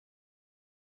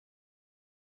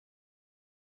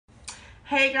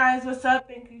Hey guys, what's up?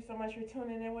 Thank you so much for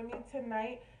tuning in with me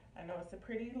tonight. I know it's a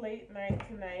pretty late night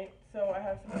tonight, so I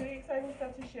have some pretty exciting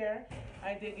stuff to share.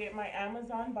 I did get my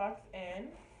Amazon box in,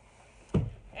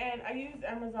 and I use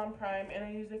Amazon Prime and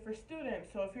I use it for students.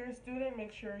 So if you're a student,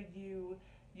 make sure you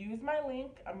use my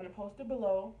link. I'm going to post it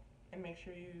below and make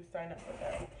sure you sign up for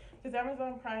that. Because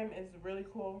Amazon Prime is really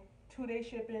cool. 2-day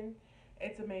shipping.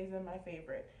 It's amazing, my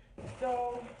favorite.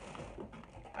 So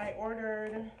I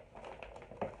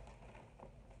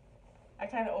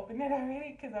kind of opened it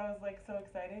already because I was like so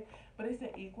excited. But it's an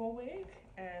equal wig,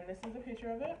 and this is a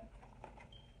picture of it.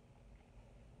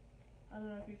 I don't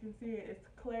know if you can see it. It's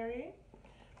Clary.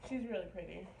 She's really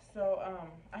pretty. So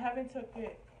I haven't took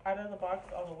it out of the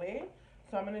box all the way,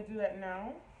 so I'm gonna do that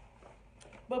now.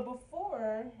 But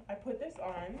before I put this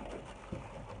on,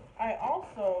 I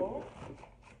also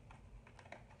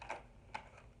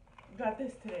got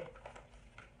this today.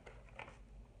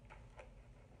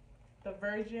 The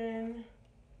Virgin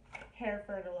Hair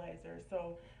Fertilizer.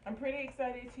 So I'm pretty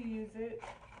excited to use it.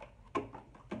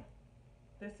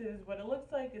 This is what it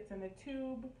looks like. It's in a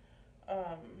tube.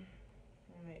 Let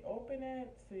me open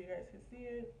it so you guys can see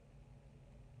it.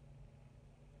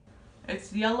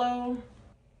 It's yellow.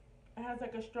 It has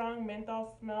like a strong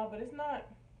menthol smell, but it's not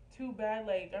too bad.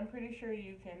 Like, I'm pretty sure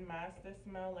you can mask this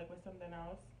smell like with something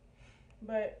else.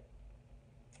 But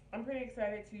I'm pretty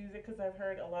excited to use it because I've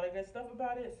heard a lot of good stuff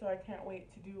about it, so I can't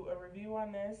wait to do a review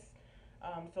on this.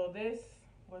 So this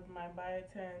was my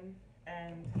Biotin,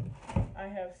 and I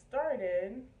have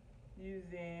started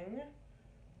using,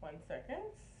 1 second,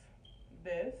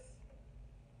 this.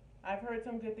 I've heard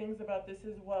some good things about this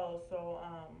as well, so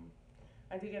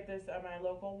I did get this at my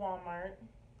local Walmart.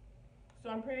 So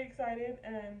I'm pretty excited,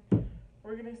 and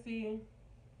we're gonna see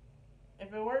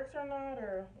if it works or not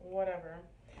or whatever.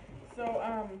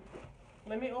 So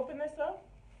let me open this up.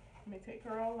 Let me take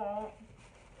her all out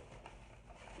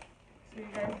so you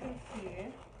guys can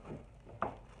see.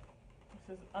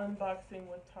 This is unboxing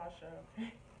with Tasha.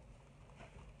 Okay.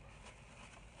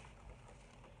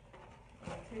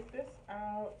 Take this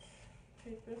out.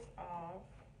 Take this off.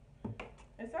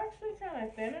 It's actually kind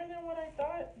of thinner than what I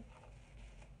thought.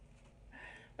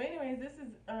 But anyways,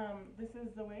 this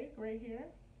is the wig right here.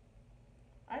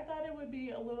 I thought it would be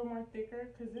a little more thicker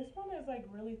because this one is like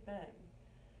really thin.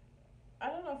 I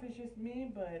don't know if it's just me,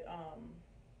 but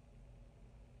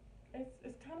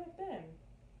it's kind of thin.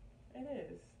 It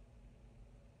is.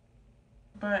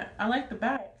 But I like the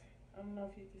back. I don't know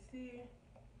if you can see.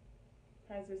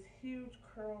 It has this huge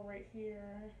curl right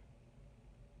here.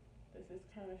 This is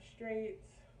kind of straight,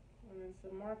 and then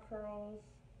some more curls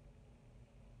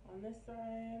on this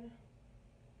side.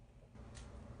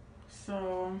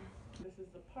 So this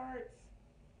is the parts.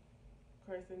 Of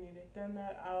course, I need to thin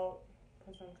that out,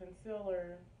 put some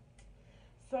concealer.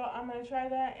 So I'm gonna try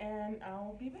that, and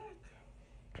I'll be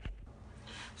back.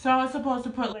 So I was supposed to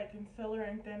put like concealer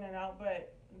and thin it out,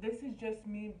 but this is just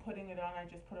me putting it on. I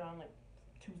just put it on like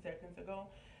 2 seconds ago.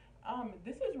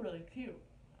 This is really cute.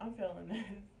 I'm feeling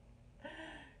this.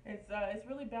 It's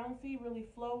really bouncy, really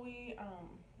flowy.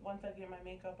 Once I get my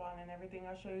makeup on and everything,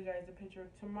 I'll show you guys a picture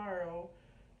tomorrow.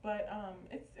 But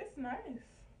it's nice.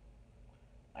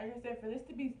 Like I said, for this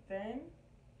to be thin,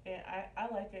 and I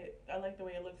like it. I like the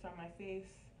way it looks on my face.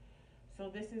 So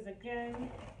this is again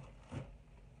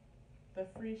the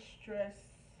Free Stress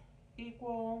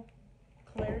Equal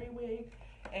Clary Wig.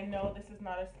 And no, this is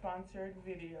not a sponsored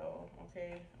video,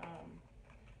 okay?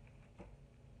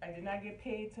 I did not get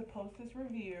paid to post this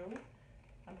review.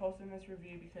 I'm posting this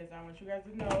review because I want you guys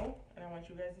to know, and I want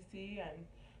you guys to see and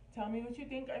tell me what you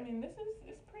think. I mean,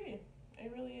 it's pretty.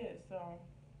 It really is. So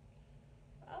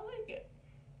I like it.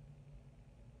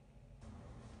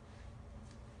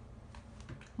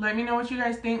 Let me know what you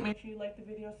guys think. Make sure you like the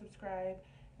video, subscribe,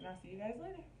 and I'll see you guys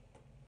later.